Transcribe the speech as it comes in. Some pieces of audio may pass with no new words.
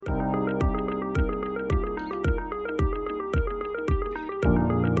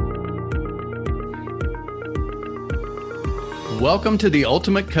Welcome to the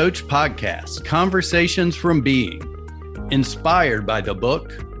Ultimate Coach Podcast, Conversations from Being, inspired by the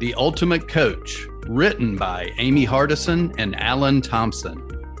book, The Ultimate Coach, written by Amy Hardison and Alan Thompson.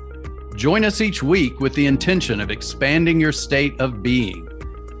 Join us each week with the intention of expanding your state of being,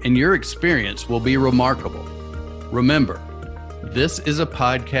 and your experience will be remarkable. Remember, this is a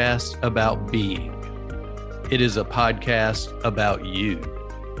podcast about being. It is a podcast about you.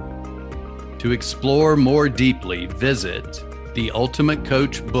 To explore more deeply, visit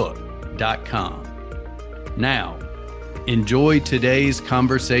theultimatecoachbook.com. Now, enjoy today's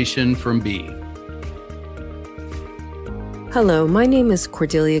conversation from Being. Hello, my name is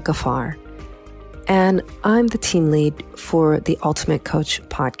Cordelia Gaffar, and I'm the team lead for the Ultimate Coach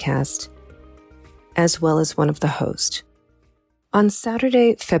podcast, as well as one of the hosts. On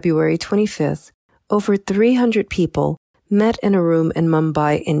Saturday, February 25th, over 300 people met in a room in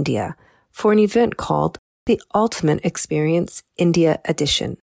Mumbai, India, for an event called the Ultimate Experience India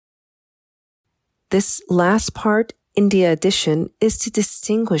Edition. This last part, India Edition, is to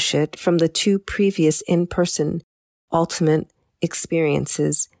distinguish it from the two previous in-person Ultimate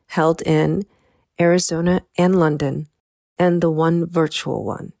Experiences held in Arizona and London, and the one virtual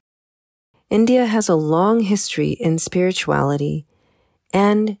one. India has a long history in spirituality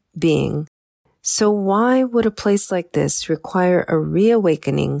and being, so why would a place like this require a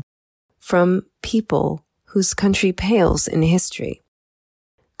reawakening from people whose country pales in history?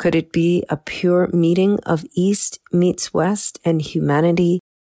 Could it be a pure meeting of East meets West and humanity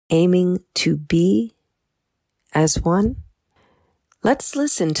aiming to be as one? Let's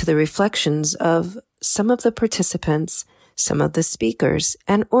listen to the reflections of some of the participants, some of the speakers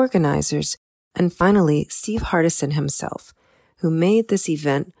and organizers, and finally Steve Hardison himself, who made this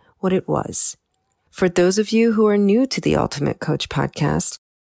event what it was. For those of you who are new to the Ultimate Coach podcast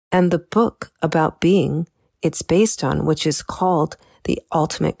and the book about being it's based on, which is called the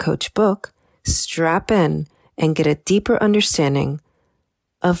Ultimate Coach Book, strap in and get a deeper understanding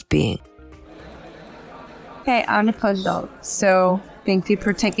of being. Hey, I'm Nicole. So thank you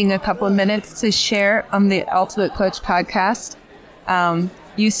for taking a couple of minutes to share on the Ultimate Coach podcast.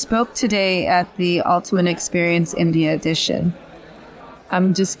 You spoke today at the Ultimate Experience India Edition.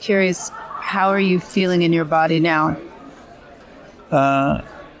 I'm just curious, how are you feeling in your body now?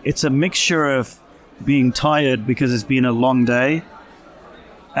 It's a mixture of being tired because it's been a long day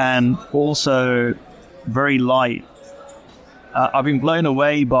and also very light. I've been blown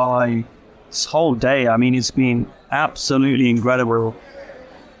away by this whole day. I mean, it's been absolutely incredible.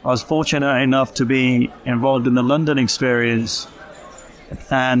 I was fortunate enough to be involved in the London experience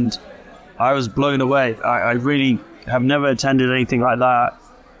and I was blown away. I really have never attended anything like that.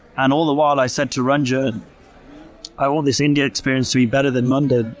 And all the while I said to Ranjan, I want this India experience to be better than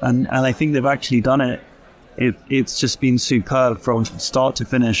London, and I think they've actually done it. It's just been superb from start to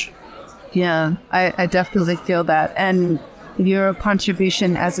finish. Yeah, I definitely feel that. And your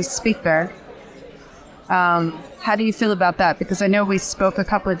contribution as a speaker, how do you feel about that? Because I know we spoke a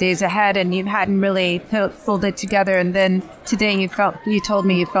couple of days ahead and you hadn't really pulled it together, and then today you told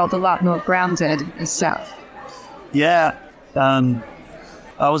me you felt a lot more grounded and stuff. Yeah,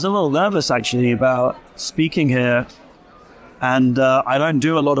 I was a little nervous actually about speaking here, and I don't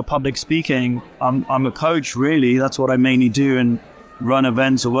do a lot of public speaking. I'm a coach, really. That's what I mainly do, and run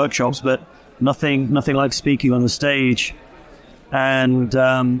events or workshops, but nothing like speaking on the stage. And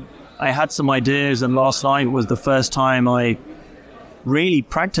I had some ideas, and last night was the first time I really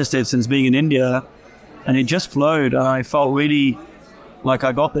practiced it since being in India, and it just flowed, and I felt really like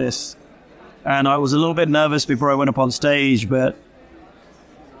I got this. And I was a little bit nervous before I went up on stage, but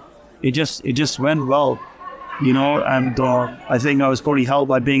it just went well, you know, and I think I was probably helped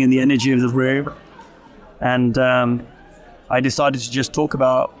by being in the energy of the room. And I decided to just talk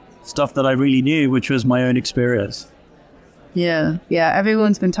about stuff that I really knew, which was my own experience. Yeah.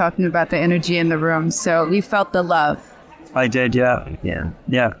 Everyone's been talking about the energy in the room, so you felt the love. I did, yeah.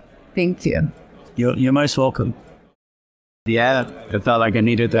 Thank you. You're most welcome. Yeah, I felt like I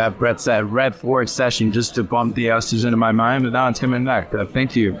needed to have Brett's red forward session just to bump the oxygen into my mind, but now it's coming back.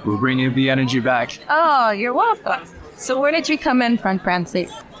 Thank you for bringing the energy back. Oh, you're welcome. So where did you come in from,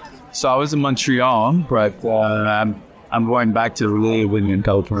 Francis? So I was in Montreal, but I'm going back to really in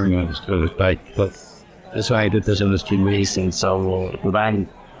California. That's why I did this industry racing. So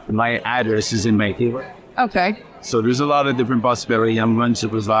my address is in Vancouver. Okay. So there's a lot of different possibilities. I'm going to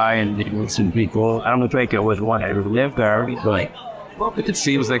provide and meet some people. I don't know if I was one I ever lived there, but it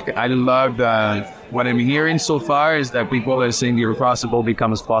seems like I love what I'm hearing so far is that people are saying the impossible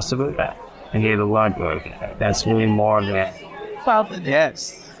becomes possible. And hear the word. That's really more than. Well,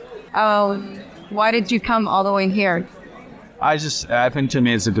 yes. Why did you come all the way here? I think to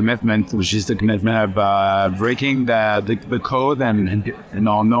me it's a commitment, which is the commitment of breaking the code and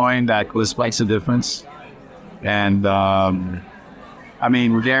knowing that this makes a difference. And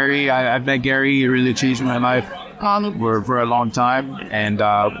Gary, I've met Gary. He really changed my life for a long time. And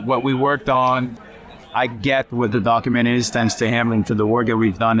what we worked on, I get what the document is thanks to him and to the work that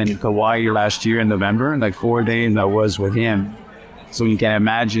we've done in Tueie last year in November. Like 4 days I was with him. So you can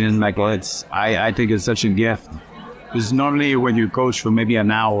imagine, I think it's such a gift. Because normally when you coach for maybe an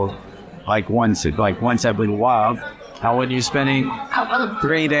hour, once every while, how when you're spending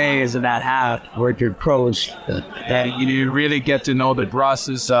 3 days and that half with your coach, and you really get to know the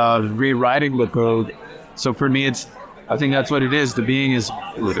process of rewriting the code. So for me, I think that's what it is. The being is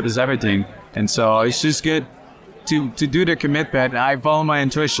everything. And so it's just good to do the commitment. I follow my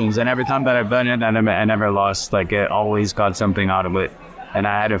intuitions, and every time that I've done it, I never lost. I always got something out of it. And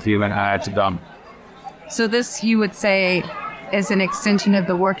I had a feeling I had to dump. So this, you would say, is an extension of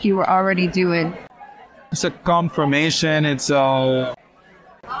the work you were already doing? It's a confirmation. It's a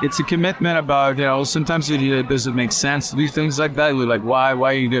commitment about, sometimes it doesn't make sense to do things like that. You're like,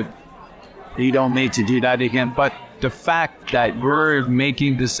 why you don't need to do that again. But the fact that we're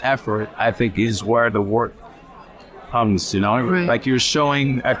making this effort, I think, is where the work comes, Right. Like you're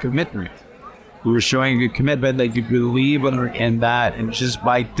showing a commitment. We're showing a commitment that you believe in that. And just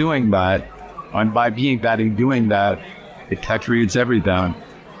by doing that, and by being that and doing that, it creates everything.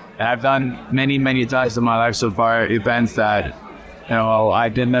 And I've done many, many times in my life so far events that, I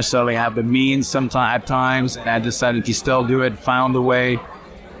didn't necessarily have the means at times, and I decided to still do it, found a way,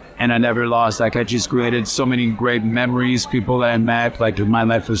 and I never lost. I just created so many great memories, people that I met, my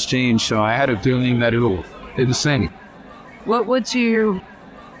life has changed. So I had a feeling that it will do the same. What would you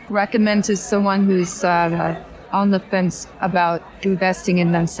recommend to someone who's on the fence about investing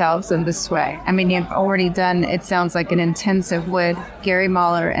in themselves in this way? You've already done, it sounds like, an intensive with Gary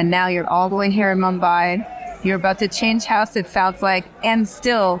Mahler, and now you're all the way here in Mumbai. You're about to change house, it sounds like, and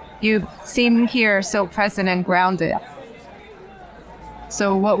still you seem here so present and grounded.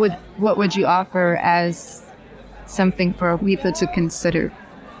 So what would you offer as something for people to consider?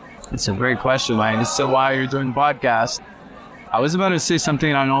 It's a great question, man. It's so why you're doing podcasts. I was about to say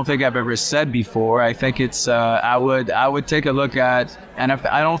something I don't think I've ever said before. I think it's, I would take a look at, and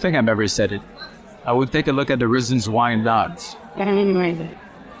I don't think I've ever said it. I would take a look at the reasons why not.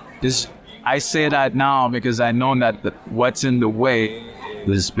 I say that now because I know that what's in the way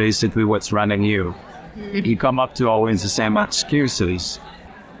is basically what's running you. You come up to always the same excuses.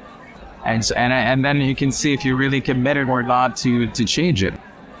 And then you can see if you're really committed or not to change it.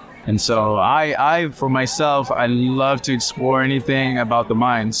 And so I for myself, I love to explore anything about the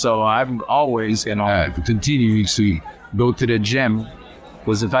mind. So I'm always, continue to go to the gym,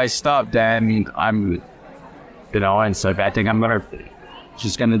 because if I stop, then I'm, and so I think I'm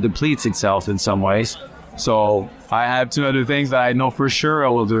just gonna deplete itself in some ways. So I have 2 other things that I know for sure I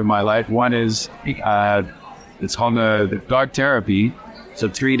will do in my life. One is, it's called the dark therapy. So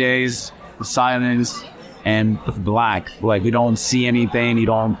 3 days of silence and black, you don't see anything,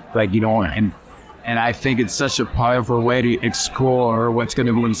 and I think it's such a powerful way to explore what's going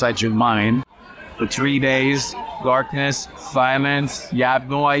to go inside your mind. For 3 days, darkness, silence, you have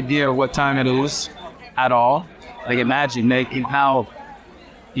no idea what time it is at all. Imagine how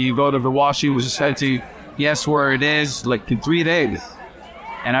you go to the washing machine to guess where it is, in 3 days.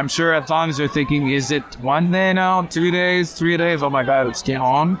 And I'm sure at times they're thinking, is it 1 day now, 2 days, 3 days? Oh my God, it's getting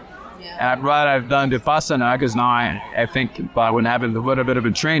on. And I'm glad I've done Vipassana, because now I think I would have a little bit of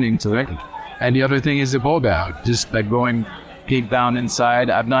a training to it. And the other thing is the yoga, just going deep down inside.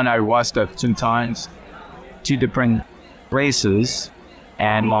 I've done ayahuasca 2 times, 2 different races,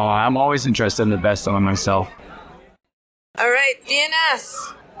 and I'm always interested in the best of myself. All right,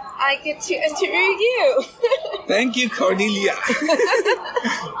 DNS, I get to interview you. Thank you, Cordelia.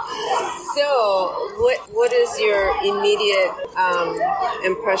 So, what is your immediate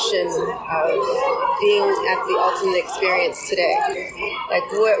impression of being at the Ultimate Experience today?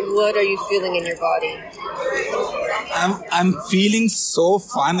 What are you feeling in your body? I'm feeling so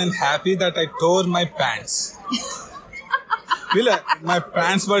fun and happy that I tore my pants. Really, my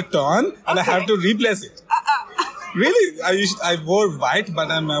pants were torn and I have to replace it. Really, I wore white,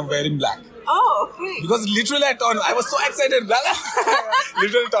 but I'm wearing black. Oh, okay. Because literally I was so excited.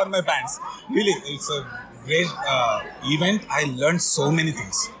 Literally torn my pants. Really, it's a great event. I learned so many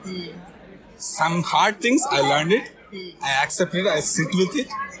things. Some hard things, I learned it. I accepted it. I sit with it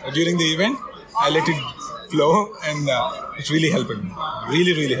during the event. I let it flow, and it really helped me.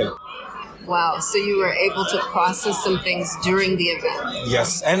 Really, really helped. Wow. So you were able to process some things during the event.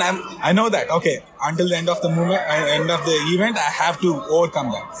 Yes, and I know that. Okay, until the end of the event, I have to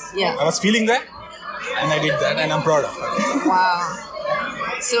overcome that. Yeah. I was feeling that, and I did that, and I'm proud of it. Wow.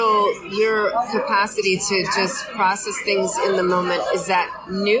 So your capacity to just process things in the moment, is that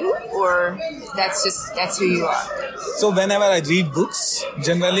new, or that's who you are? So whenever I read books,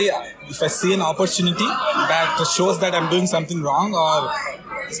 generally, if I see an opportunity that shows that I'm doing something wrong or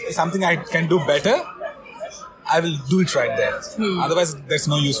something I can do better, I will do it right there. Otherwise, there's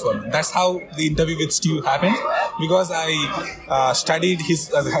no use for me. That's how the interview with Steve happened, because I studied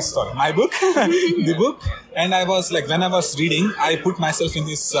my book, the book, and I was like, when I was reading, I put myself in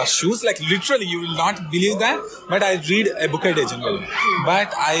his shoes. Like literally, you will not believe that, but I read a book a day generally.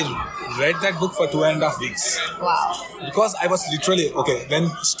 But I read that book for 2.5 weeks. Wow. Because I was literally, when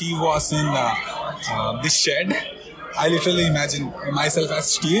Steve was in this shed, I literally imagine myself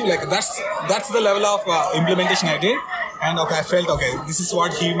as Steve. Like that's the level of implementation I did. And I felt, this is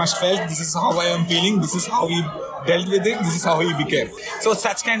what he must felt. This is how I am feeling. This is how he dealt with it. This is how he became. So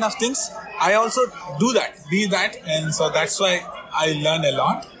such kind of things, I also be that. And so that's why I learn a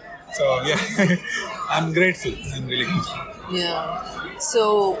lot. So yeah, I'm grateful. I'm really grateful. Yeah.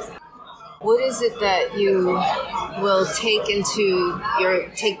 So what is it that you will take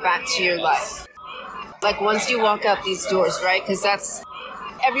back to your life? Like once you walk out these doors, right? Because that's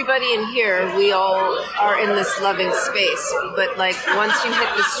everybody in here. We all are in this loving space. But like once you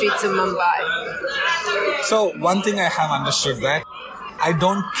hit the streets of Mumbai. So one thing I have understood that I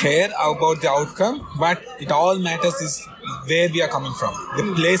don't care about the outcome, but it all matters is where we are coming from.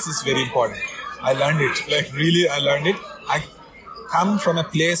 The place is very important. I learned it. I learned it. I come from a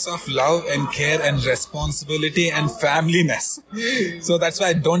place of love and care and responsibility and familyness. So that's why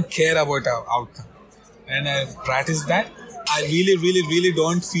I don't care about our outcome. And I practice that. I really, really, really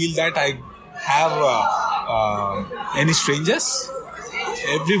don't feel that I have any strangers.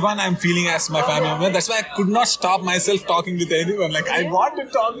 Everyone I'm feeling as my family member. That's why I could not stop myself talking with anyone. Like I want to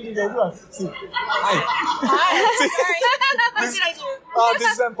talk with everyone. See, hi. Hi. What did I do?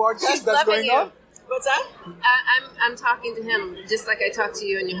 This is a podcast She's that's going you. on. What's that? I'm talking to him just like I talked to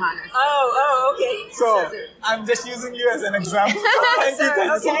you and Johannes. Oh, okay. So I'm just using you as an example.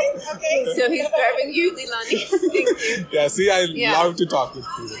 Thank you. Okay. So he's grabbing you, Leilani. Thank you. Yeah, see, I love to talk with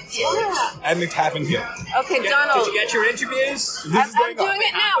people. So, and it happened here. Okay, Donald. Did you get your interviews? I'm doing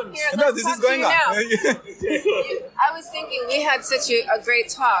it now. Here, No, this is going on. I was thinking we had such a great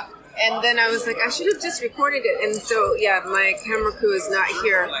talk. And then I was like, I should have just recorded it. And so, my camera crew is not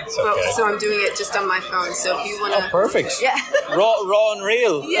here. Okay. So I'm doing it just on my phone. So if you want to... Perfect. Yeah. Raw and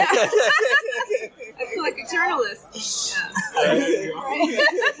real. Yeah. I feel like a journalist. Yeah.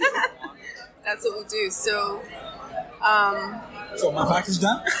 That's what we do. So... So my part is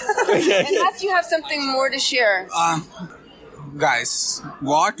done. Unless you have something more to share. Guys,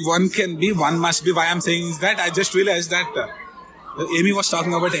 what one can be, one must be. Why I'm saying is that I just realized that... Amy was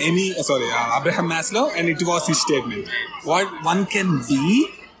talking about Abraham Maslow, and it was his statement. What one can be,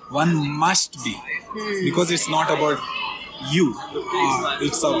 one must be. Because it's not about you,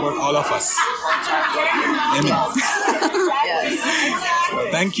 it's about all of us. Amen. Yes.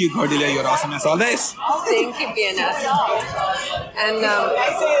 So, thank you, Cordelia, you're awesome as always. Thank you, BNS. And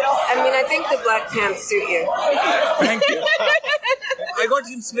I think the black pants suit you. Thank you. I got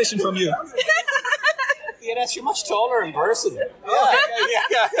inspiration from you. Yes, you're much taller in person. Thank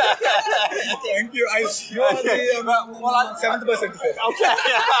you. You are the 7th person to say that. Okay,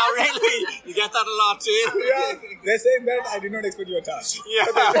 really? You get that a lot too? Yeah, they're saying that I did not expect you to touch. Yeah.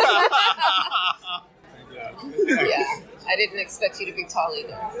 Yeah, I didn't expect you to be tall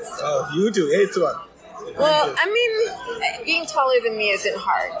either. So. Oh, you too. 8th one. Well, being taller than me isn't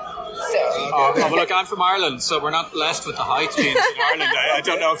hard. So. Well, look, I'm from Ireland, so we're not blessed with the height genes in Ireland. I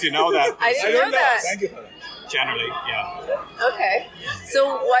don't know if you know that. I didn't know that. Thank you for that. Generally, yeah. Okay.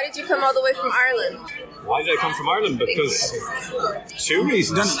 So why did you come all the way from Ireland? Why did I come from Ireland? Because 2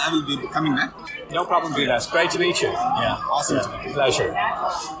 reasons. I will be coming back. No problem, Vilas. Great to meet you. Yeah, awesome. Yeah, pleasure.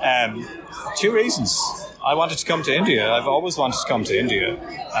 2 reasons. I wanted to come to India. I've always wanted to come to India.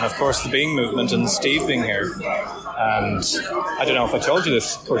 And of course, the Being Movement and Steve being here. And I don't know if I told you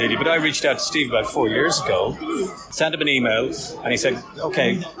this, Cordelia, but I reached out to Steve about 4 years ago, sent him an email, and he said,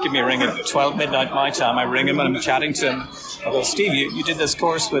 okay, give me a ring at 12 midnight my time. I ring him and I'm chatting to him. I go, Steve, you did this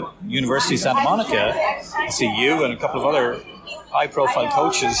course with University of Santa Monica. I see you and a couple of other high-profile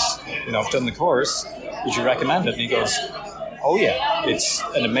coaches, have done the course. Would you recommend it? And he goes, oh yeah, it's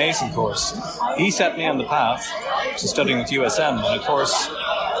an amazing course. He set me on the path to studying with USM, and of course,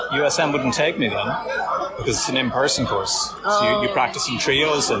 USM wouldn't take me then. because it's an in-person course. So you practice in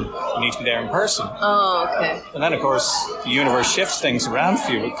trios and you need to be there in person. Oh, okay. And then, of course, the universe shifts things around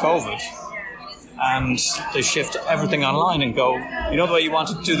for you with COVID. And they shift everything online and go, you know the way you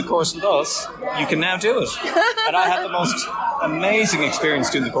wanted to do the course with us? You can now do it. And I had the most amazing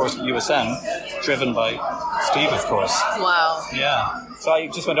experience doing the course with USM, driven by Steve, of course. Wow. Yeah. So I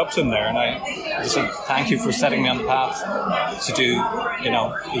just went up to him there and I just said, thank you for setting me on the path to do,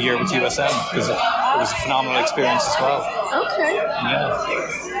 a year with USM, because it was a phenomenal experience as well. Okay.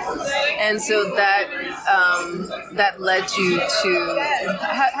 Yeah. And so that led you to,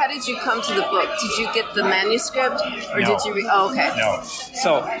 how did you come to the book? Did you get the manuscript or No. did you read? Oh, okay. No.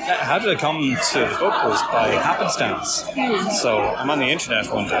 So how did I come to the book was by happenstance. So I'm on the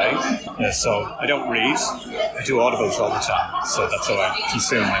internet one day, so I don't read, I do audibles all the time, so that's how I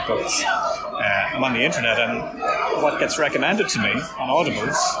consume my books. I'm on the internet and what gets recommended to me on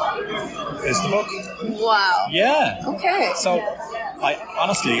audibles is the book. Wow. Yeah. Okay. So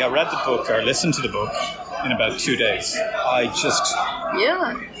I read the book or listened to the book in about 2 days. I just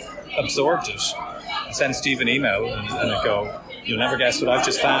absorbed it. I sent Steve an email and I go, you'll never guess what I've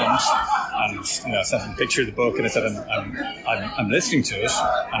just found. And I sent him a picture of the book and I said, I'm listening to it.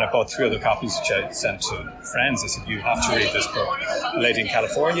 And I bought 3 other copies which I sent to friends. I said, you have to read this book. A lady in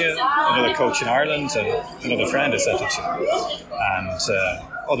California, another coach in Ireland, and another friend I sent it to. And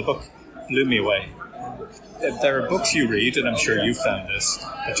the book blew me away. There are books you read, and I'm sure you found this,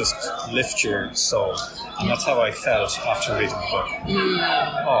 that just lift your soul. And that's how I felt after reading the book.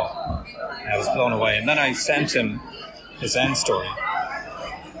 Oh, I was blown away. And then I sent him his end story.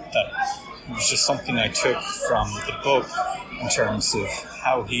 That was just something I took from the book in terms of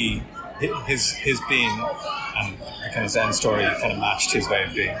how his being and kind of his end story kind of matched his way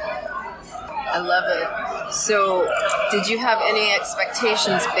of being. I love it. So, did you have any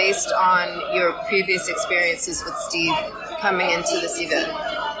expectations based on your previous experiences with Steve coming into this event?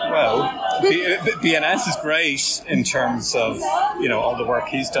 Well, BNS is great in terms of, all the work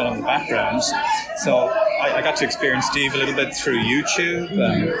he's done in the background. So I got to experience Steve a little bit through YouTube.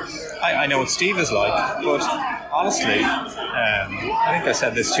 I know what Steve is like, but honestly, I think I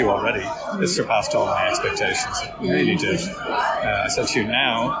said this to you already. This surpassed all my expectations. It really did. I said to you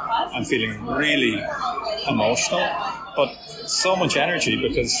now, I'm feeling really emotional, but so much energy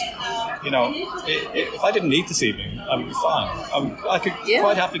because, if I didn't eat this evening, I'd be fine. I could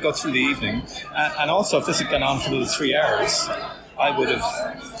quite happily go through the evening. And also, if this had gone on for another 3 hours, I would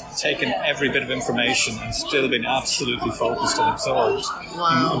have taken every bit of information and still been absolutely focused and absorbed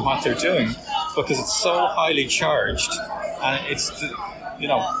in what they're doing, because it's so highly charged, and it's the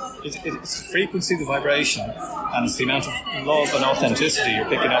frequency, the vibration, and it's the amount of love and authenticity you're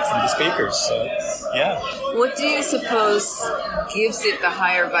picking up from the speakers. So, yeah. What do you suppose gives it the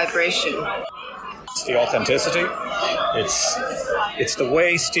higher vibration? It's the authenticity. It's the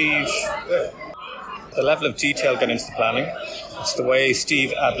way Steve, the level of detail got into the planning. It's the way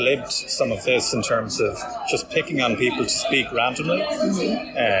Steve ad-libbed some of this in terms of just picking on people to speak randomly,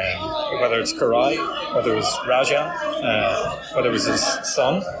 whether it's Karai, whether it was Rajan, whether it was his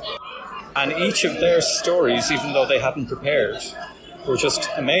son. And each of their stories, even though they hadn't prepared, were just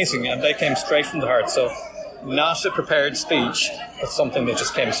amazing, and they came straight from the heart. So not a prepared speech, but something that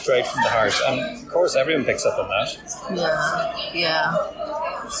just came straight from the heart. And of course, everyone picks up on that. Yeah.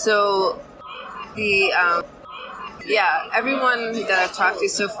 So everyone that I've talked to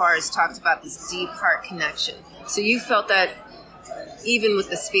so far has talked about this deep heart connection. So you felt that even with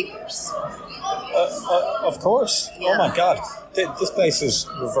the speakers? Of course. Yeah. Oh my God. This place is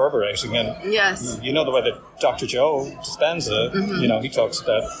reverberating, and yes. You know the way that Dr. Joe Dispenza, he talks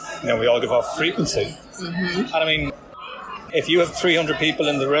about, we all give off frequency. And I mean, if you have 300 people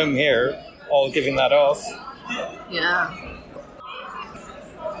in the room here all giving that off. Yeah.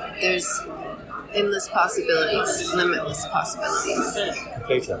 There's endless possibilities, limitless possibilities.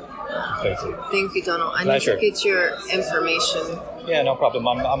 Completely. Thank you, Donald. I Pleasure. need to get your information. Yeah, no problem.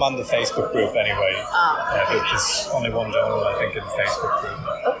 I'm on the Facebook group anyway. There's only one Donald, I think, in the Facebook group.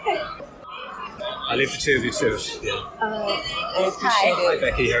 Okay. I'll leave the two of you to it. Yeah. Hi,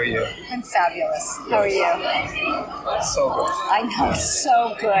 Becky. How are you? I'm fabulous. How are you? So good. I know,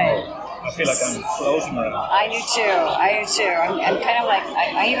 so good. I feel like I'm floating around. I do too. I'm kind of like,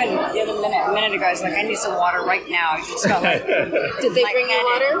 I even, a minute ago, I was like, I need some water right now. I just felt like... Did they bring you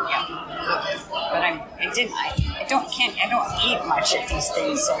water? Yeah. But I don't eat much at these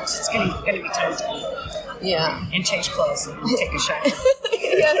things, so it's going to be time to and change clothes and take a shower.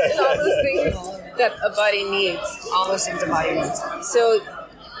 Yes, and all those things that a body needs. All those things a body needs. So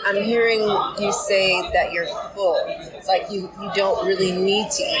I'm hearing you say that you're full. Like you don't really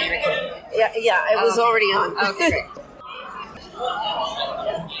need to eat. Yeah, it was already on. Okay, great.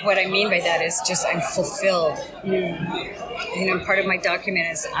 What I mean by that is just I'm fulfilled. Part of my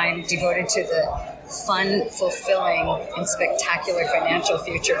document is I'm devoted to the fun, fulfilling, and spectacular financial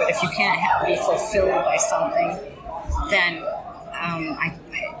future. But if you can't be fulfilled by something, then I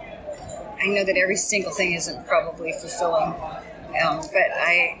know that every single thing isn't probably fulfilling. But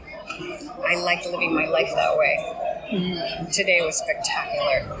I like living my life that way. Today was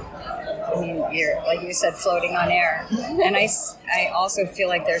spectacular. I mean, you're, like you said, floating on air. And I also feel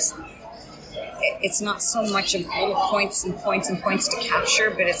like it's not so much of little points and points and points to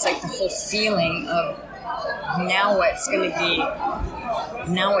capture, but it's like the whole feeling of now what's going to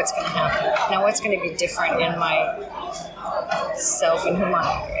happen, now what's going to be different in my self and who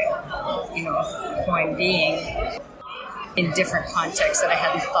I'm being in different contexts that I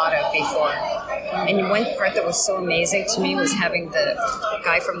hadn't thought of before. And one part that was so amazing to me was having the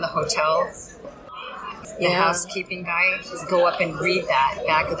guy from the hotel, the housekeeping guy, go up and read that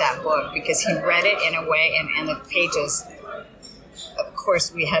back of that book, because he read it in a way, and the pages, of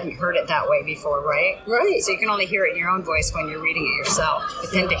course, we hadn't heard it that way before, right? Right. So you can only hear it in your own voice when you're reading it yourself.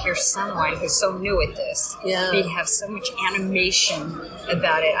 But then to hear someone who's so new at this, they have so much animation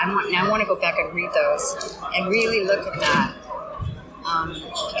about it. I want to go back and read those and really look at that.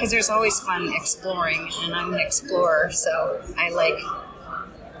 Because there's always fun exploring, and I'm an explorer, so I like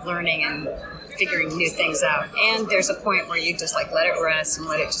learning and figuring new things out. And there's a point where you just let it rest and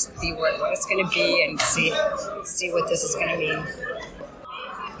let it just be what it's going to be, and see what this is going to mean.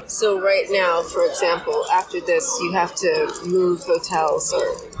 So right now, for example, after this, you have to move hotels or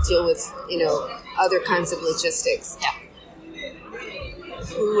deal with, other kinds of logistics. Yeah.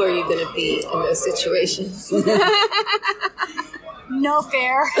 Who are you going to be in those situations? No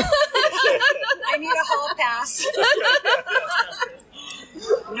fair. I need a hall pass.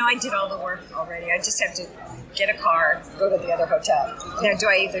 No, I did all the work already. I just have to get a car, go to the other hotel. Now, do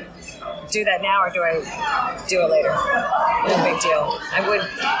I either do that now, or do I do it later? No big deal.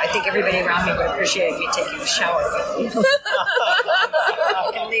 I think everybody around me would appreciate me taking a shower. I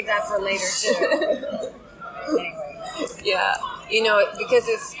can leave that for later, too. Anyway. Yeah. Because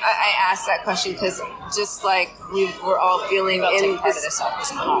I asked that question because just like we're all feeling in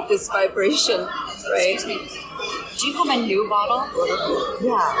this vibration, right? Excuse me. Do you have a new bottle?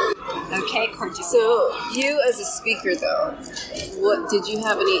 Yeah. Okay, cordial. So you as a speaker, though, what did you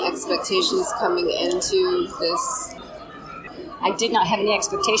have any expectations coming into this? I did not have any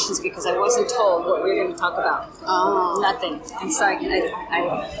expectations because I wasn't told what we were going to talk about. Oh. Nothing. And so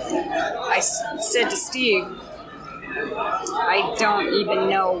I said to Steve, I don't even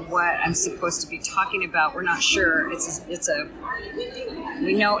know what I'm supposed to be talking about. We're not sure. We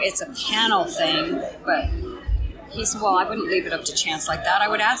know it's a panel thing, but he said, well, I wouldn't leave it up to chance like that. I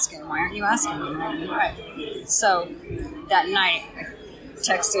would ask him. Why aren't you asking him? Right. So that night, I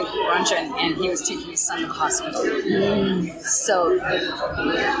texted Ranjan, and he was taking his son to the hospital. So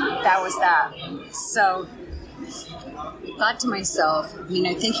that was that. So I thought to myself,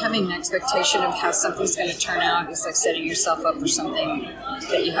 I think having an expectation of how something's going to turn out is like setting yourself up for something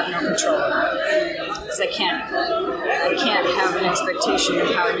that you have no control over. Because I can't have an expectation of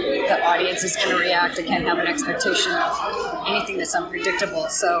how the audience is going to react. I can't have an expectation of anything that's unpredictable.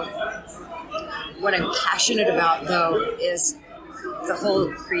 So what I'm passionate about, though, is the whole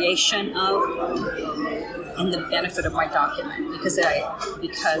creation of and the benefit of my document, because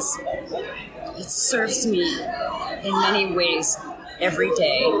it serves me in many ways every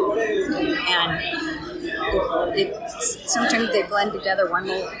day, and sometimes they blend together. One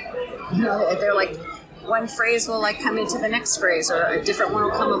will, they're like, one phrase will like come into the next phrase, or a different one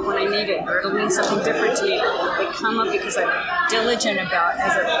will come up when I need it, or it'll mean something different to me. They come up because I'm diligent about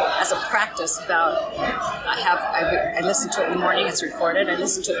as a practice about. I listen to it in the morning. It's recorded. I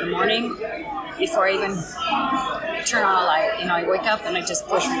listen to it in the morning before I even turn on a light. I wake up and I just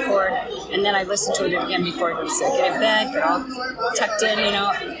push record, and then I listen to it again before I go to sleep. Get in bed, get all tucked in,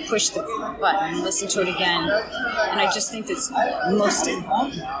 push the button and listen to it again. And I just think it's the most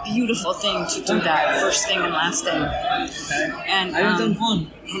beautiful thing to do that first thing and last thing. And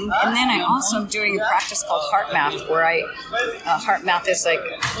then I also am doing a practice called heart math, where heart math is like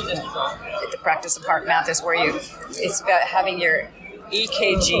the practice of heart math is where it's about having your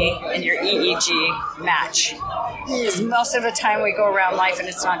EKG and your EEG match. Because most of the time we go around life and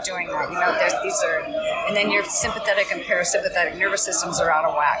it's not doing that. And then your sympathetic and parasympathetic nervous systems are out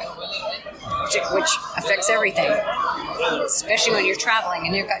of whack, which affects everything. Especially when you're traveling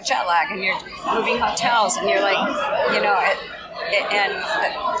and you've got jet lag and you're moving hotels and you're like,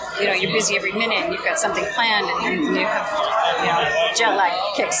 you're busy every minute, and you've got something planned, and you have, jet lag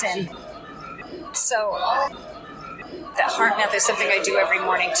kicks in. So that heart math is something I do every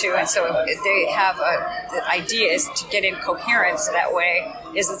morning too, and so they have the idea is to get in coherence that way.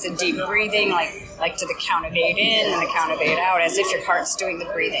 It's a deep breathing, like to the count of 8 in and the count of 8 out, as if your heart's doing the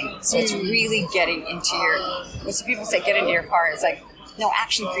breathing. So it's really getting into when some people say get into your heart, it's like, no,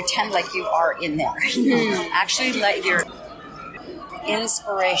 actually pretend like you are in there. Actually let your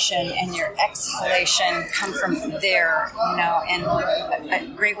inspiration and your exhalation come from there, and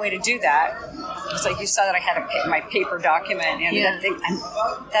a great way to do that. It's like you saw that I had my paper document, and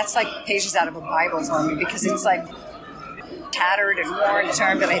that's like pages out of a Bible for me, because it's like tattered and worn and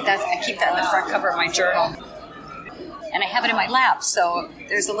torn, but I keep that in the front cover of my journal. And I have it in my lap, so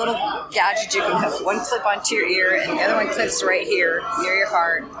there's a little gadget you can have one clip onto your ear, and the other one clips right here near your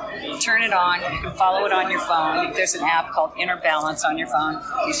heart. Turn it on. You can follow it on your phone. There's an app called Inner Balance on your phone.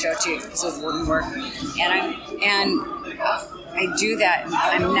 You show it to you, so it wouldn't work. And I do that,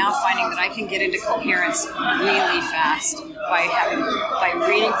 and I'm now finding that I can get into coherence really fast by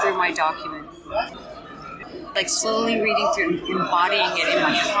reading through my document. Like slowly reading through, embodying it in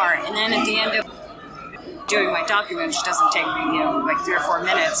my heart, and then at the end of doing my document, which doesn't take me, like 3 or 4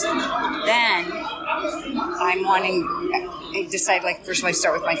 minutes, then I decide, like, first of all, I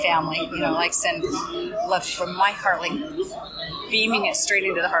start with my family, send love from my heart, like beaming it straight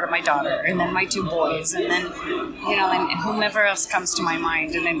into the heart of my daughter, and then my 2 boys, and then, and whomever else comes to my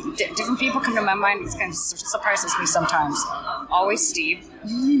mind, and then different people come to my mind. It kind of surprises me sometimes. Always Steve,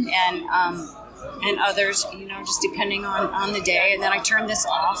 and others, just depending on the day. And then I turn this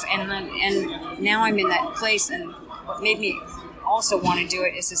off, and now I'm in that place. And what made me also want to do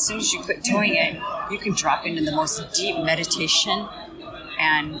it is, as soon as you quit doing it, you can drop into the most deep meditation,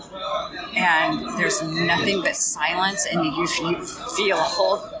 and there's nothing but silence, and you feel a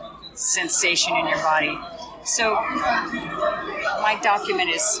whole sensation in your body. So my document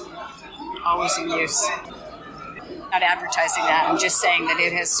is always in use. Not advertising that, I'm just saying that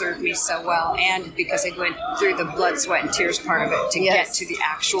it has served me so well, and because I went through the blood, sweat, and tears part of it to get to the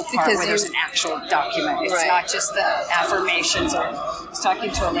actual part where there's an actual document. It's not just the affirmations. I was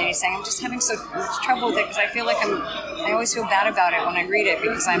talking to a lady saying, I'm just having so much trouble with it because I feel like I always feel bad about it when I read it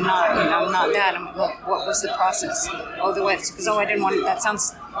because I'm not that. I'm like, what was the process? Because I didn't want it. That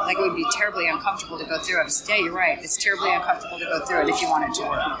sounds like it would be terribly uncomfortable to go through it. I said, yeah, you're right. It's terribly uncomfortable to go through it if you wanted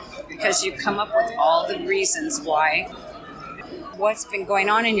to. Because you come up with all the reasons why, what's been going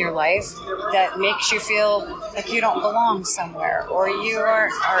on in your life that makes you feel like you don't belong somewhere, or you are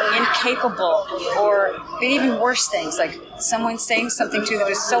incapable, but even worse things, like someone saying something to you that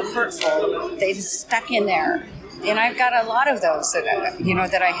is so hurtful, they've stuck in there. And I've got a lot of those that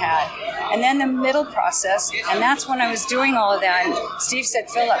I had. And then the middle process, and that's when I was doing all of that. And Steve said,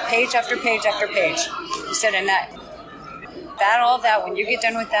 fill up page after page after page. He said, and all of that, when you get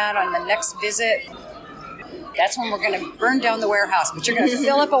done with that on the next visit, that's when we're going to burn down the warehouse. But you're going to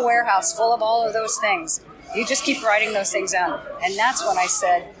fill up a warehouse full of all of those things. You just keep writing those things down. And that's when I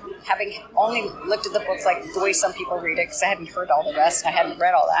said, having only looked at the book like the way some people read it, because I hadn't heard all the rest and I hadn't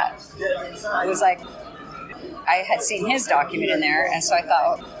read all that, it was like, I had seen his document in there, and so I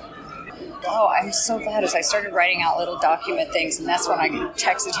thought, I'm so glad. As I started writing out little document things, and that's when I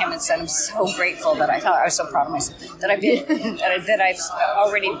texted him and said, I'm so grateful that I was so proud of myself that I've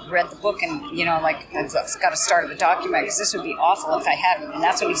already read the book, and I've got to start the document, because this would be awful if I hadn't. And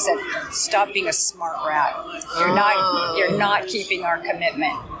that's when he said, stop being a smart rat. You're not keeping our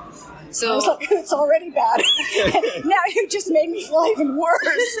commitment. So I was like, it's already bad. Now you just made me feel even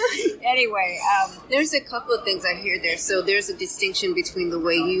worse. Anyway. There's a couple of things I hear there. So there's a distinction between the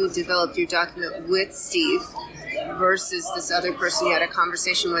way you developed your document with Steve versus this other person you had a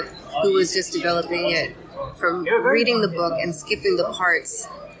conversation with who was just developing it from reading the book and skipping the parts.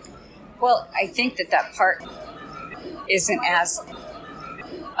 Well, I think that part isn't as...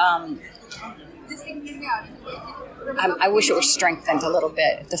 I wish it were strengthened a little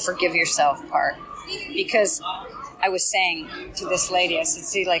bit, the forgive yourself part. Because I was saying to this lady, I said,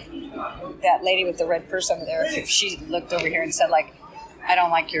 see, like, that lady with the red purse over there, if she looked over here and said, like, I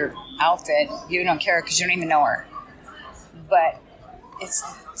don't like your outfit, you don't care because you don't even know her. But it's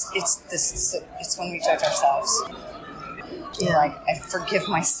when we judge ourselves. Yeah. Like, I forgive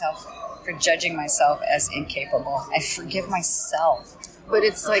myself for judging myself as incapable. I forgive myself. But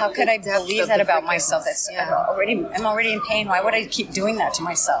it's like, how could I believe that about myself? I'm already in pain. Why would I keep doing that to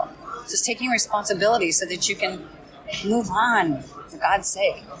myself? Just taking responsibility so that you can move on, for God's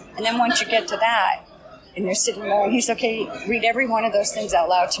sake. And then once you get to that, And you're sitting there, and he's okay. Read every one of those things out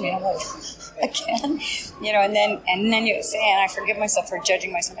loud to me. And I'm like, again, and then you say, and I forgive myself for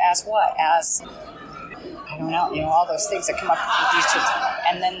judging myself. As what? As I don't know, all those things that come up with these truths.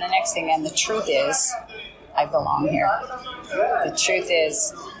 And then the next thing, and the truth is, I belong here. The truth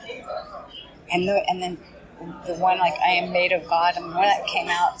is, and then the one, like, I am made of God. And when that came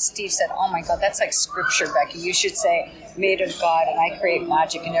out, Steve said, oh my God, that's like scripture, Becky. You should say, made of God, and I create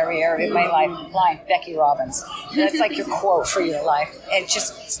magic in every area of my life. Line, Becky Robbins. That's like your quote for your life. It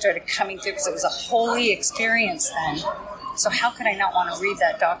just started coming through because it was a holy experience then. So how could I not want to read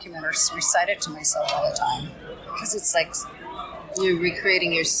that document or recite it to myself all the time? Because it's like, you're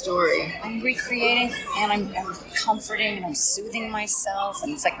recreating your story. I'm recreating, and I'm comforting, and I'm soothing myself,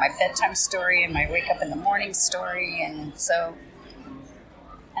 and it's like my bedtime story and my wake up in the morning story, and so,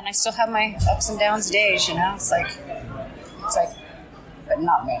 and I still have my ups and downs days, it's like, but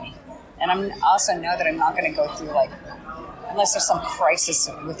not many. And I also know that I'm not going to go through, like, unless there's some crisis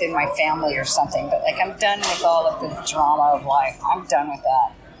within my family or something, but like, I'm done with all of the drama of life. I'm done with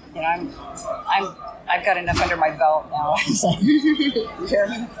that. I've got enough under my belt now. It's like,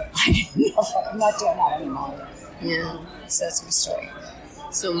 I'm not doing that anymore. Yeah. So that's my story.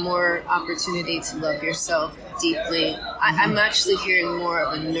 So more opportunity to love yourself deeply. I'm actually hearing more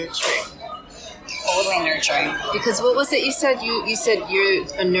of a nurturing. Totally nurturing. Because what was it you said? You said you're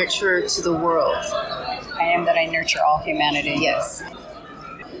a nurturer to the world. I am that I nurture all humanity. Yes.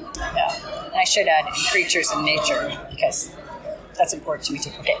 Yeah. And I should add creatures and nature, because that's important to me too.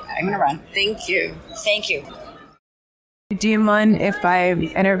 Okay, I'm going to run. Thank you. Thank you. Do you mind if I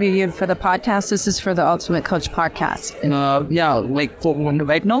interview you for the podcast? This is for the Ultimate Coach podcast. Yeah, like for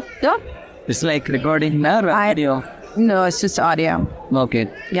right now? Yeah. It's like recording that video. No, it's just audio. Okay.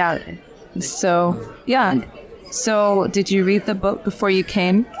 Yeah. So, yeah. So, did you read the book before you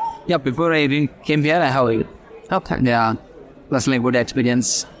came? Yeah, before I came here, I have it. Okay. Yeah. That's like good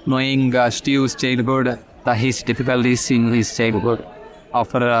experience. Knowing Steve's childhood, his difficulties in his childhood.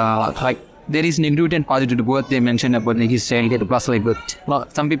 After, there is negativity and positivity. Both they mentioned about his childhood. Plus, like,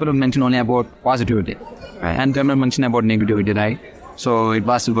 some people mention only about positivity. Right. And some mention about negativity, right? So, it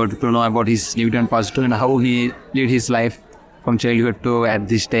was good to know about his negativity and positivity and how he lived his life from childhood to at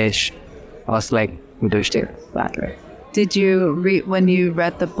this stage. I was like, good to stay. Right. Did you read, when you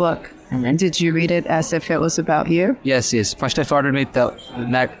read the book, did you read it as if it was about you? Yes. First I started with the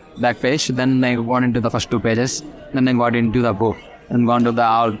back page, then I went into the first 2 pages, then I got into the book and gone to the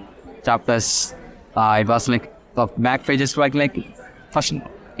all chapters. It was like, the back pages were like first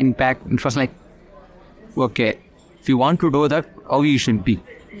impact. It was like, okay, if you want to do that, how you should be.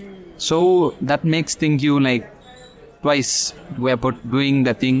 So that makes think you like twice about doing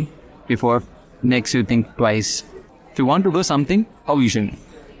the thing before makes you think twice. If you want to do something, how you should.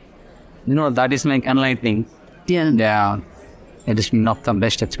 That is like enlightening. Yeah. It is one of the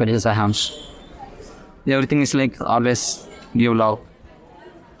best experiences I have. Everything is like always give love.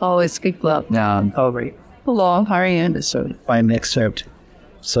 Always give love. Yeah. Great. Hello, how are you? So, fine excerpt.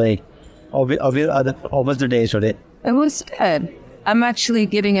 So, how was the day today? It was good. I'm actually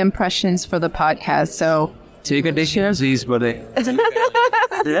giving impressions for the podcast, so. Take a dish here, please, brother.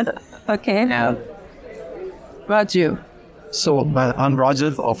 Okay. Yeah. About you? So, I'm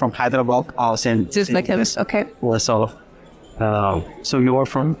Roger from Hyderabad. Just like him. Okay. So you are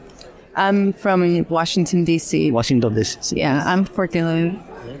from? I'm from Washington, D.C. Washington, D.C. Yeah, I'm Cordelia.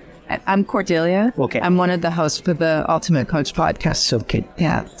 I'm Cordelia. Okay. I'm one of the hosts for the Ultimate Coach podcast. Okay.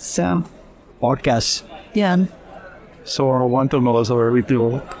 Yeah, so. Podcast. Yeah. So I want to know also with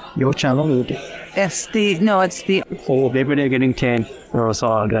your channel. It's the. Oh, maybe they're getting 10.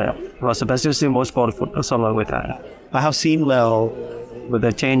 So the best is the most powerful. So with that, I have seen with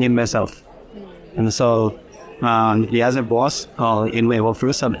the change in myself, and so he has a boss in my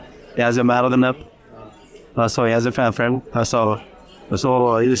office. He has a marathon up. So he has a friend. So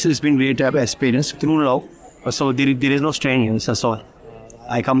this has been great experience through love. So there is no strangers. So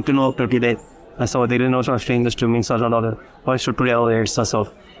I come to know today. So there is no strangers to me. So another voice to today.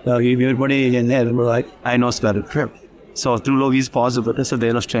 So everybody in there, like I know better. So through love is possible. So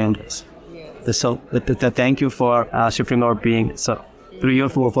there are no strangers. So thank you for shifting our being. So through your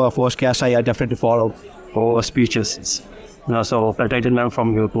podcast, I definitely follow all speeches. So I try to learn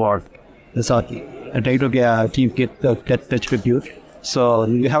from you to work. So I try to get touch with you. So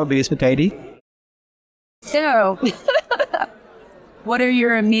you have a basement ID? So, what are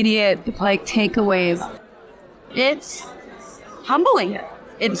your immediate takeaways? It's humbling.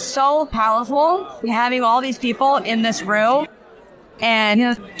 It's so powerful having all these people in this room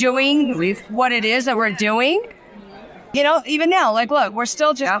and doing what it is that we're doing. Even now, look, we're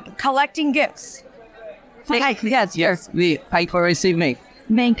still just collecting gifts. Yes. We pay for receiving.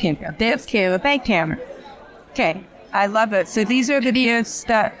 Main camera. This camera. Back camera. Okay. I love it. So these are the videos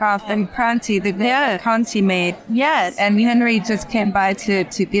that Kranti made. Yes. And Henry just came by to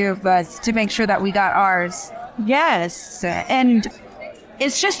give us, to make sure that we got ours. Yes. And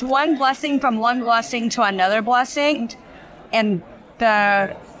it's just one blessing from one blessing to another blessing. And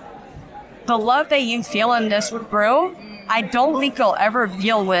the love that you feel in this brew, I don't think you'll ever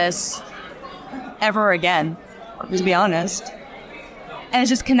feel this ever again, to be honest. And it's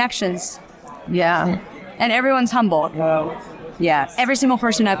just connections. Yeah. And everyone's humble. Yeah. Every single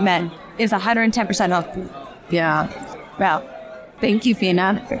person I've met is 110% humble. Yeah. Wow. Thank you,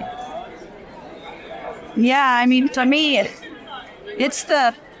 Fiona. Yeah, I mean, for me, it's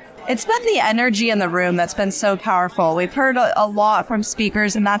been the energy in the room that's been so powerful. We've heard a lot from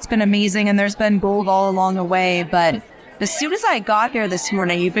speakers, and that's been amazing, and there's been gold all along the way. But as soon as I got here this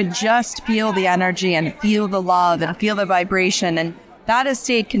morning, you could just feel the energy and feel the love and feel the vibration, and that has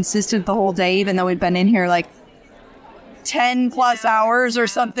stayed consistent the whole day, even though we've been in here like 10 plus hours or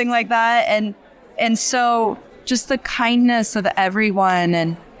something like that. And so just the kindness of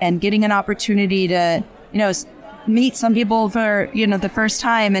everyone and getting an opportunity to, meet some people for, the first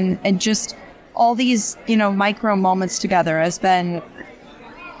time and just all these, micro moments together has been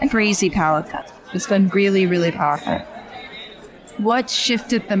crazy powerful. It's been really, really powerful. What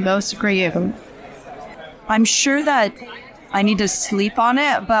shifted the most for you? I'm sure that I need to sleep on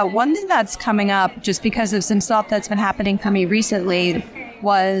it, but one thing that's coming up just because of some stuff that's been happening for me recently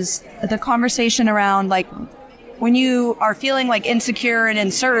was the conversation around like when you are feeling like insecure and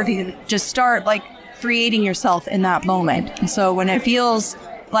uncertain, just start like creating yourself in that moment. And so when it feels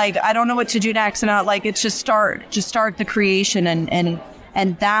like I don't know what to do next, and it's just start the creation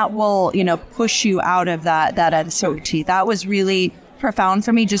and that will, push you out of that uncertainty. That was really profound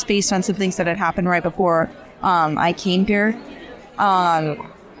for me just based on some things that had happened right before I came here. And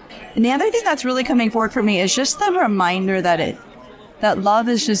the other thing that's really coming forward for me is just the reminder that love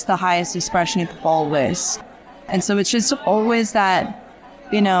is just the highest expression of always. And so it's just always that,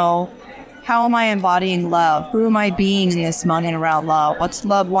 how am I embodying love? Who am I being in this moment around love? What's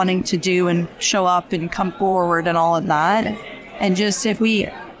love wanting to do and show up and come forward and all of that? And just if we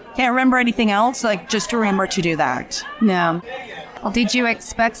can't remember anything else, just remember to do that. No. Well, did you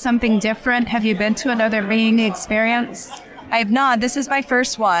expect something different? Have you been to another meeting experience? I have not. This is my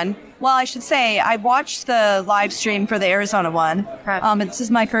first one. Well, I should say I watched the live stream for the Arizona one. This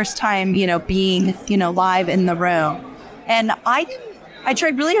is my first time, being, live in the room. And I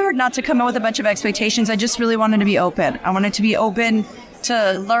tried really hard not to come in with a bunch of expectations. I just really wanted to be open. I wanted to be open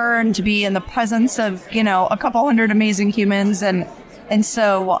to learn, to be in the presence of, a couple hundred amazing humans. And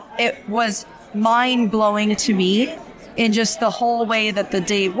so it was mind-blowing to me in just the whole way that the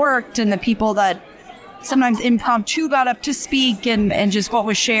day worked and the people that sometimes impromptu got up to speak and just what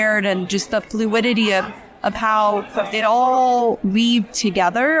was shared and just the fluidity of how it all weaved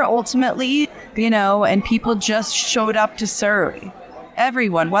together ultimately, and people just showed up to serve.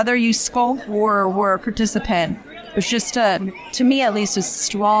 Everyone, whether you spoke or were a participant, it was just, to me at least, a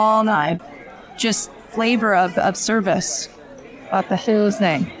strong just flavor of service of the whole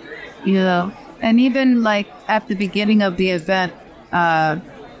thing. And even at the beginning of the event,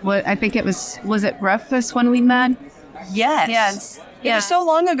 I think it was it breakfast when we met? Yes. It was so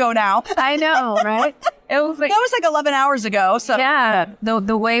long ago now. I know, right? That was 11 hours ago. So yeah,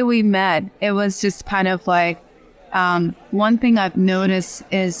 the way we met, it was just kind of one thing I've noticed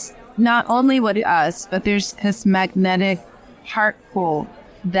is not only with us, but there's this magnetic heart pull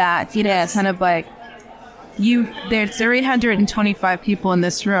that, it's kind of there's 325 people in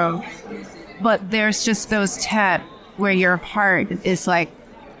this room, but there's just those 10 where your heart is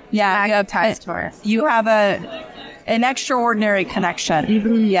attached to it. You have an extraordinary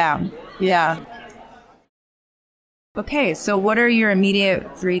connection. Yeah. Okay, so what are your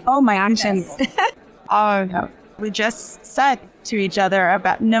immediate three? Oh, my actions. We just said to each other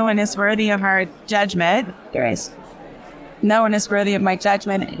about no one is worthy of our judgment. No one is worthy of my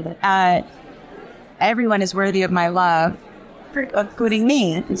judgment. Everyone is worthy of my love, including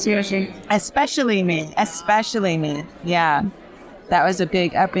me. Seriously. Especially me. Yeah. That was a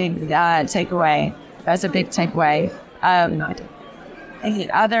big takeaway. That was a big takeaway.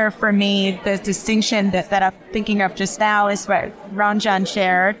 The other, for me, the distinction that I'm thinking of just now is what Ranjan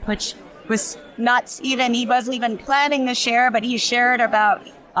shared, which was he wasn't even planning to share, but he shared about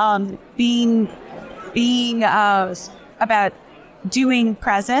being about doing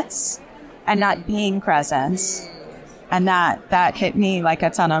presence and not being presence. And that hit me like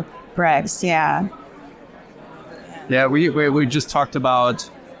a ton of bricks. Yeah. Yeah, we just talked about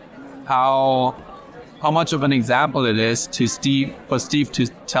how how much of an example it is for Steve to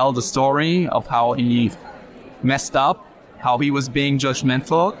tell the story of how he messed up, how he was being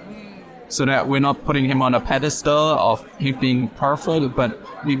judgmental, so that we're not putting him on a pedestal of him being perfect, but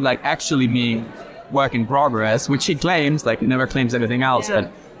he actually being work in progress, which he claims, he never claims anything else. Yeah.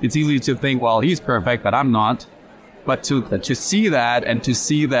 But it's easy to think, well, he's perfect, but I'm not. But to see that, and to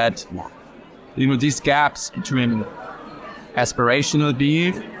see that, these gaps between aspirational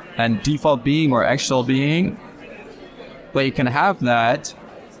being and default being or actual being, where you can have that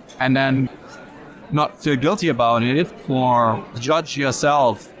and then not feel guilty about it or judge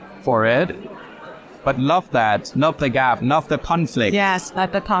yourself for it, but love the gap, love the conflict. Yes,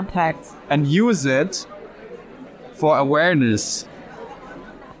 love the conflict. And use it for awareness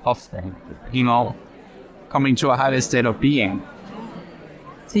of, coming to a higher state of being.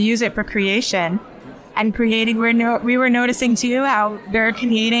 To use it for creation. And creating, we were noticing too how they're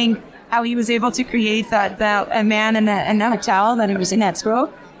creating, how he was able to create a man in the hotel that he was in that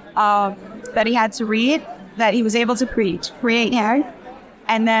school, that he had to read, that he was able to create him.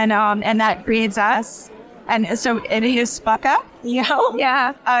 And then, and that creates us. And so it is fuck up,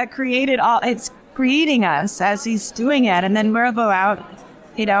 created it's creating us as he's doing it. And then we'll go out,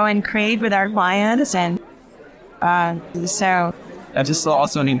 and create with our clients. And so. I'm just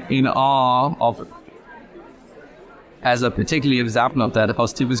also in awe of, as a particular example of that, how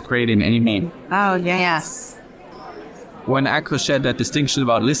Steve is creating Amy. Oh, yes. When Akko shared that distinction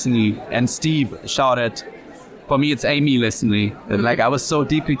about listening, and Steve shouted, for me, it's Amy listening. And I was so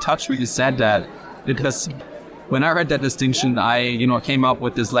deeply touched when you said that, because when I heard that distinction, I, came up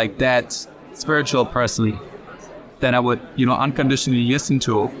with this that spiritual person that I would, unconditionally listen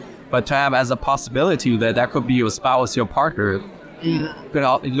to, but to have as a possibility that could be your spouse, your partner.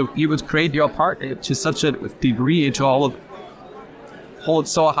 You would create your partner to such a degree, to hold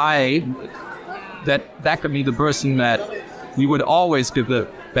so high that could be the person that you would always give the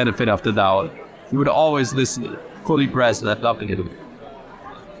benefit of the doubt. You would always listen, fully present, that loving it.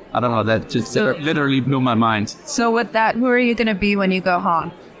 I don't know, that just literally blew my mind. So with that, who are you going to be when you go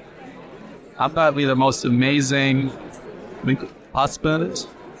home? I'm going to be the most amazing husband,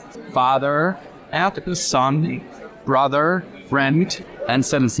 father, son, brother, friend, and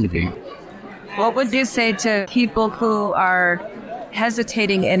sensitive. What would you say to people who are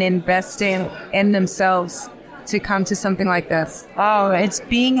hesitating and investing in themselves to come to something like this? Oh, it's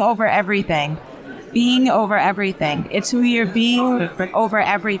being over everything. Being over everything. It's who you're being over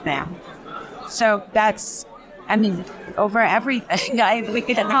everything. So that's, over everything.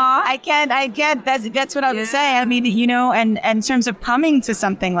 I get. That's what I would say. And in terms of coming to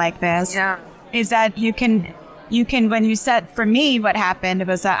something like this, is that you can, when you set, for me, what happened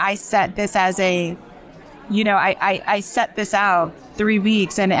was that I set this as I set this out 3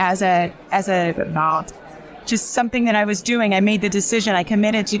 weeks, and as a just something that I was doing. I made the decision. I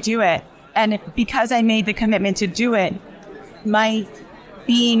committed to do it. And because I made the commitment to do it, my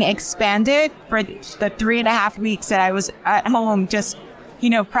being expanded for the 3.5 weeks that I was at home just,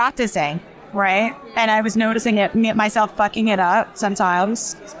 practicing, right? And I was noticing myself fucking it up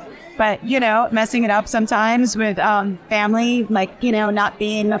sometimes. But, messing it up sometimes with family, not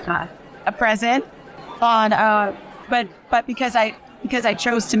being a present on, but because I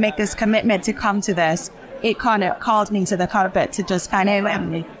chose to make this commitment to come to this, it kind of called me to the carpet to just kind of,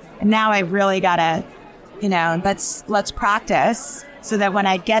 and now I really gotta, let's practice so that when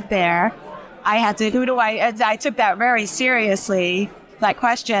I get there, I had to, I took that very seriously, that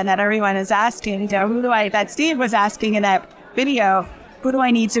question that everyone is asking, that Steve was asking in that video, who do I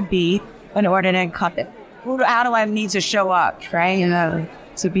need to be in order to cut it? How do I need to show up, right?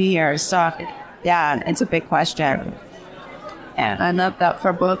 To be here. So, yeah, it's a big question. And I love that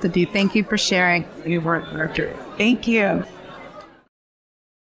for both of you. Thank you for sharing your work, Nurture. Thank you.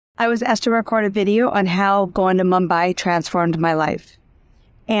 I was asked to record a video on how going to Mumbai transformed my life.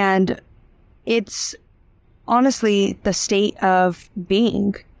 And it's honestly the state of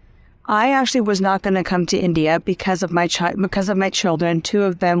being. I actually was not going to come to India because of my children, 2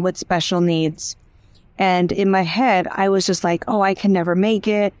 of them with special needs. And in my head, I was just like, oh, I can never make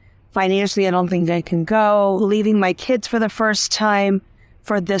it. Financially, I don't think I can go. Leaving my kids for the first time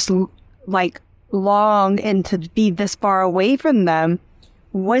for this long and to be this far away from them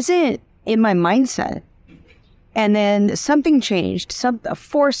wasn't in my mindset. And then something changed. A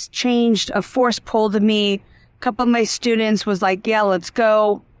force changed. A force pulled me. A couple of my students was like, yeah, let's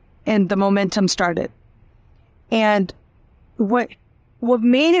go. And the momentum started. And what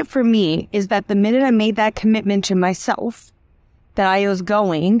made it for me is that the minute I made that commitment to myself that I was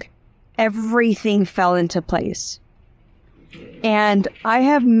going, everything fell into place. And I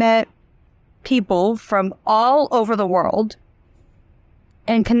have met people from all over the world,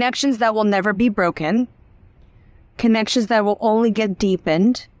 and connections that will never be broken, connections that will only get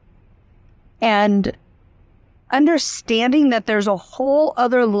deepened, and understanding that there's a whole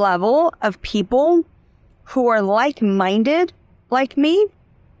other level of people who are like-minded like me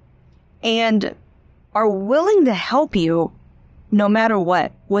and are willing to help you no matter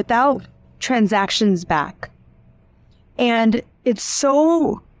what, without transactions back. And it's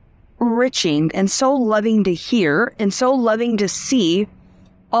so enriching and so loving to hear and so loving to see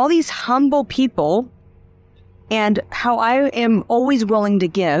all these humble people and how I am always willing to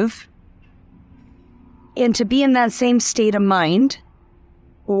give. And to be in that same state of mind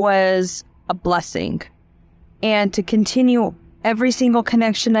was a blessing. And to continue every single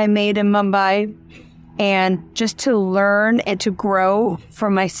connection I made in Mumbai and just to learn and to grow for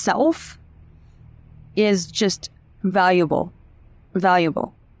myself is just valuable.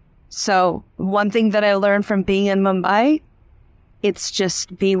 So one thing that I learned from being in Mumbai, it's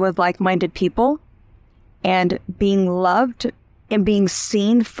just being with like-minded people and being loved and being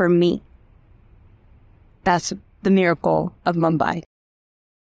seen for me. That's the miracle of Mumbai.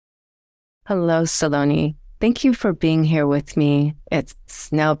 Hello, Saloni. Thank you for being here with me.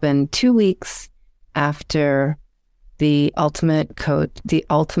 It's now been 2 weeks after the Ultimate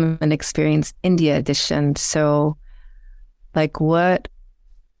Experience India edition. So, what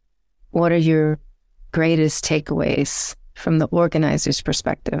are your greatest takeaways from the organizer's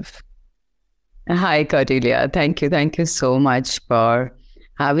perspective? Hi, Cordelia. Thank you so much for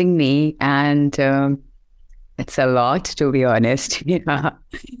having me. And it's a lot, to be honest. Yeah.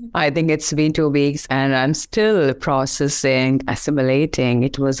 I think it's been 2 weeks and I'm still processing, assimilating.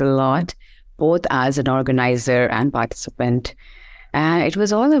 It was a lot, both as an organizer and participant. And it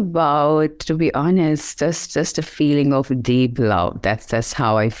was all about, to be honest, just a feeling of deep love. That's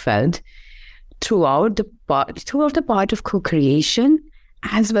how I felt throughout the part of co-creation,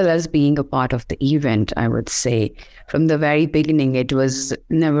 as well as being a part of the event, I would say. From the very beginning, it was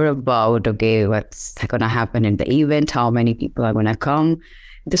never about, okay, what's going to happen in the event, how many people are going to come.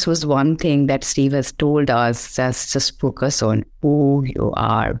 This was one thing that Steve has told us, just focus on who you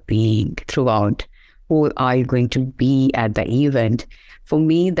are being throughout. Who are you going to be at the event? For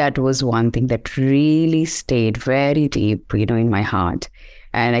me, that was one thing that really stayed very deep, in my heart.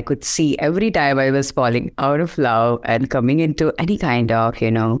 And I could see every time I was falling out of love and coming into any kind of,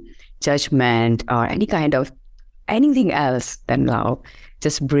 judgment or any kind of anything else than love,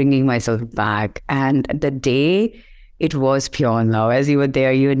 just bringing myself back. And the day it was pure love. As you were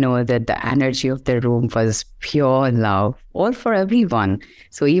there, that the energy of the room was pure love, all for everyone.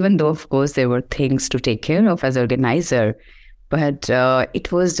 So even though, of course, there were things to take care of as organizer, but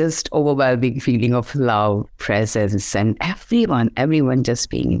it was just overwhelming feeling of love, presence, and everyone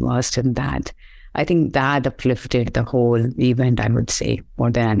just being immersed in that. I think that uplifted the whole event, I would say, more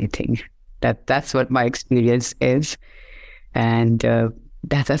than anything. That's what my experience is. And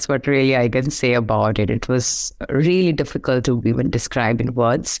that's what really I can say about it. It was really difficult to even describe in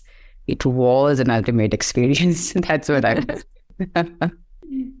words. It was an ultimate experience. That's what I was.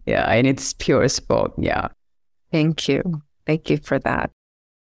 Yeah, in its purest form, yeah. Thank you. Thank you for that.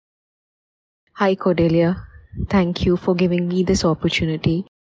 Hi, Cordelia. Thank you for giving me this opportunity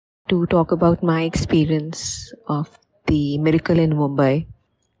to talk about my experience of the miracle in Mumbai.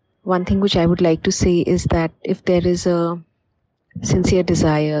 One thing which I would like to say is that if there is a sincere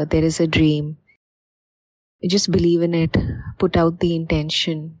desire, there is a dream, just believe in it, put out the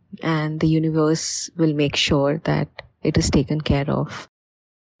intention, and the universe will make sure that it is taken care of.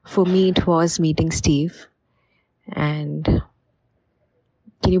 For me, it was meeting Steve. And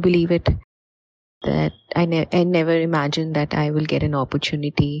can you believe it? That I never imagined that I will get an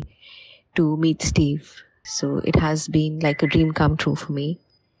opportunity to meet Steve. So it has been like a dream come true for me.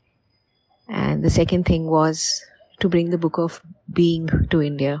 And the second thing was to bring the book of being to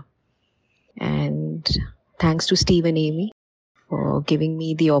India. And thanks to Steve and Amy for giving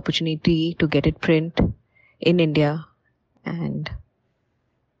me the opportunity to get it print in India. And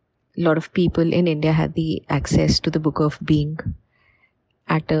a lot of people in India had the access to the book of being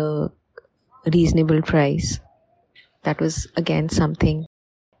at a reasonable price. That was again something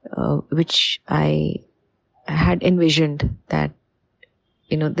which I had envisioned that,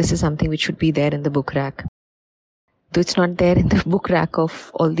 this is something which should be there in the book rack. Though it's not there in the book rack of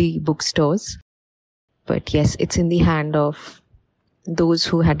all the bookstores, but yes, it's in the hand of those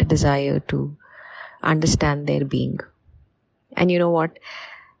who had a desire to understand their being. And you know what?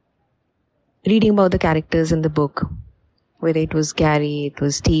 Reading about the characters in the book, whether it was Gary, it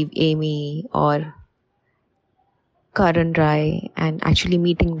was Steve, Amy, or Karan Rai, and actually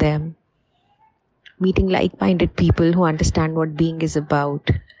meeting them, meeting like-minded people who understand what being is about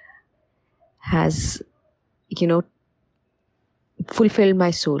has, fulfilled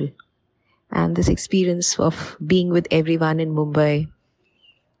my soul. And this experience of being with everyone in Mumbai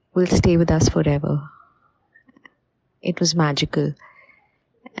will stay with us forever. It was magical.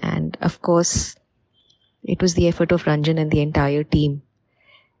 And of course, it was the effort of Ranjan and the entire team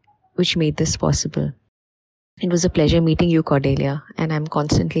which made this possible. It was a pleasure meeting you, Cordelia, and I'm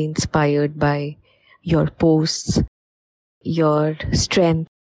constantly inspired by your posts, your strength,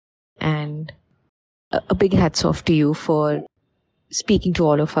 and a big hats off to you for speaking to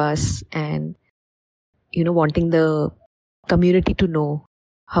all of us and, wanting the community to know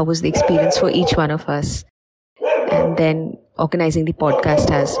how was the experience for each one of us, and then organizing the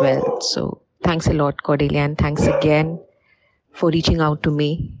podcast as well. So thanks a lot, Cordelia, and thanks again for reaching out to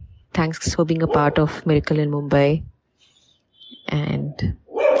me. Thanks for being a part of Miracle in Mumbai. And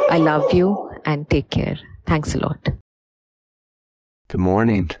I love you and take care. Thanks a lot. Good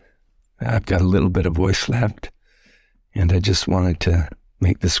morning. I've got a little bit of voice left, and I just wanted to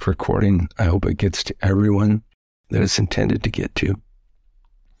make this recording. I hope it gets to everyone that it's intended to get to.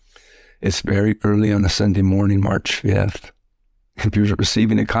 It's very early on a Sunday morning, March 5th. If you're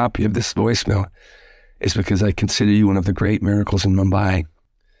receiving a copy of this voicemail, it's because I consider you one of the great miracles in Mumbai.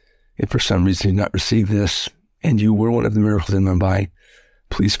 If for some reason you did not receive this, and you were one of the miracles in Mumbai,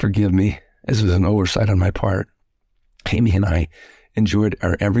 please forgive me, as it was an oversight on my part. Amy and I enjoyed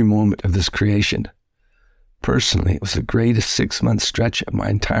our every moment of this creation. Personally, it was the greatest 6-month stretch of my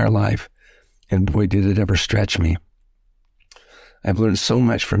entire life, and boy, did it ever stretch me. I've learned so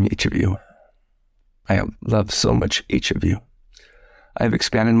much from each of you. I have loved so much each of you. I have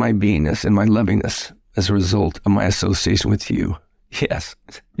expanded my beingness and my lovingness as a result of my association with you. Yes,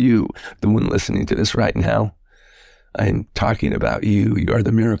 you, the one listening to this right now. I'm talking about you. You are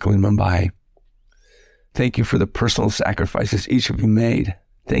the miracle in Mumbai. Thank you for the personal sacrifices each of you made.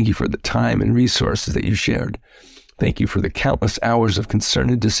 Thank you for the time and resources that you shared. Thank you for the countless hours of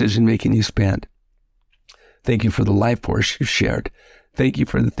concerted decision-making you spent. Thank you for the life force you shared. Thank you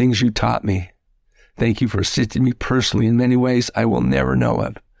for the things you taught me. Thank you for assisting me personally in many ways I will never know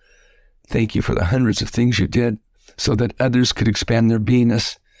of. Thank you for the hundreds of things you did so that others could expand their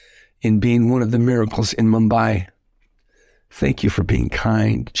beingness in being one of the miracles in Mumbai. Thank you for being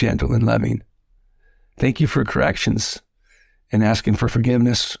kind, gentle, and loving. Thank you for corrections and asking for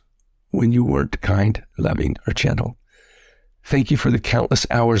forgiveness when you weren't kind, loving, or gentle. Thank you for the countless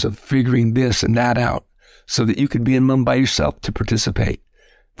hours of figuring this and that out so that you could be in Mumbai yourself to participate.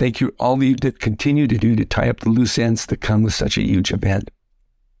 Thank you all that you continue to do to tie up the loose ends that come with such a huge event.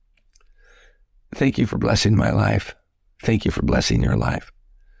 Thank you for blessing my life. Thank you for blessing your life.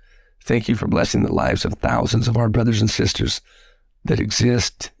 Thank you for blessing the lives of thousands of our brothers and sisters that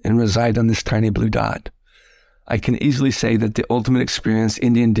exist and reside on this tiny blue dot. I can easily say that the ultimate experience,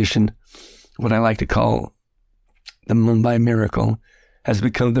 Indian edition, what I like to call the Mumbai miracle, has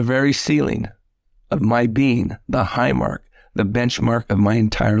become the very ceiling of my being, the high mark, the benchmark of my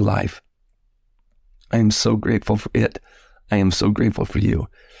entire life. I am so grateful for it. I am so grateful for you.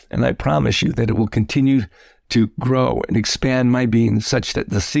 And I promise you that it will continue to grow and expand my being such that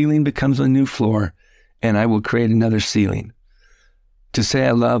the ceiling becomes a new floor and I will create another ceiling. To say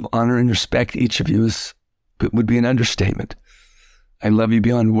I love, honor, and respect each of you would be an understatement. I love you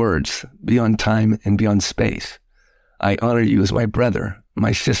beyond words, beyond time, and beyond space. I honor you as my brother,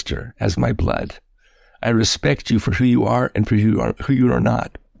 my sister, as my blood. I respect you for who you are and for who you are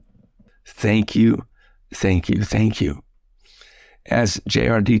not. Thank you, thank you, thank you. As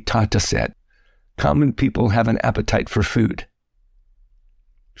J.R.D. Tata said, common people have an appetite for food.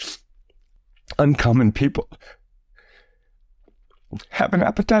 Uncommon people have an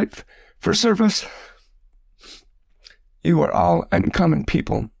appetite for service. You are all uncommon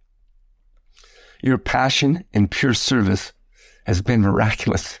people. Your passion and pure service has been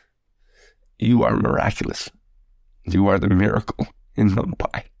miraculous. You are miraculous. You are the miracle in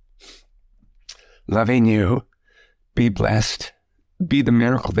Mumbai. Loving you, be blessed, be the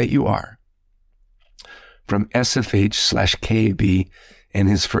miracle that you are. From SFH/KAB and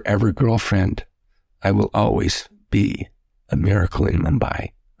his forever girlfriend, I will always be a miracle in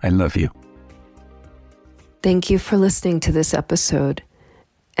Mumbai. I love you. Thank you for listening to this episode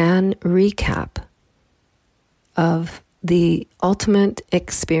and recap of the Ultimate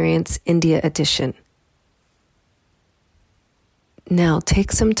Experience India Edition. Now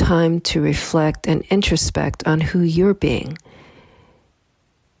take some time to reflect and introspect on who you're being.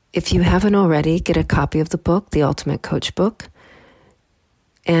 If you haven't already, get a copy of the book, The Ultimate Coach Book,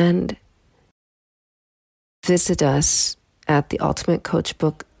 and visit us at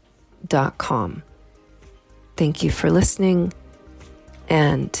theultimatecoachbook.com. Thank you for listening,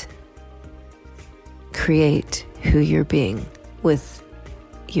 and create who you're being with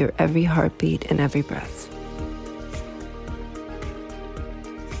your every heartbeat and every breath.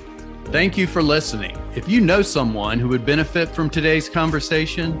 Thank you for listening. If you know someone who would benefit from today's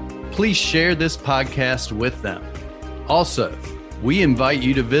conversation, please share this podcast with them. Also, we invite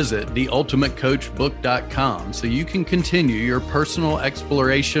you to visit theultimatecoachbook.com so you can continue your personal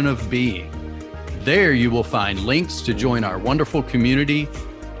exploration of being. There you will find links to join our wonderful community,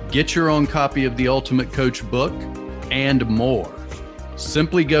 get your own copy of the Ultimate Coach book, and more.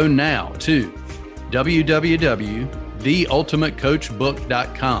 Simply go now to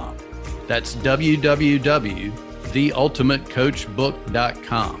www.theultimatecoachbook.com. That's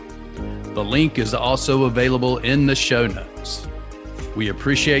www.theultimatecoachbook.com. The link is also available in the show notes. We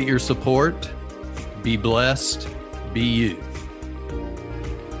appreciate your support. Be blessed. Be you.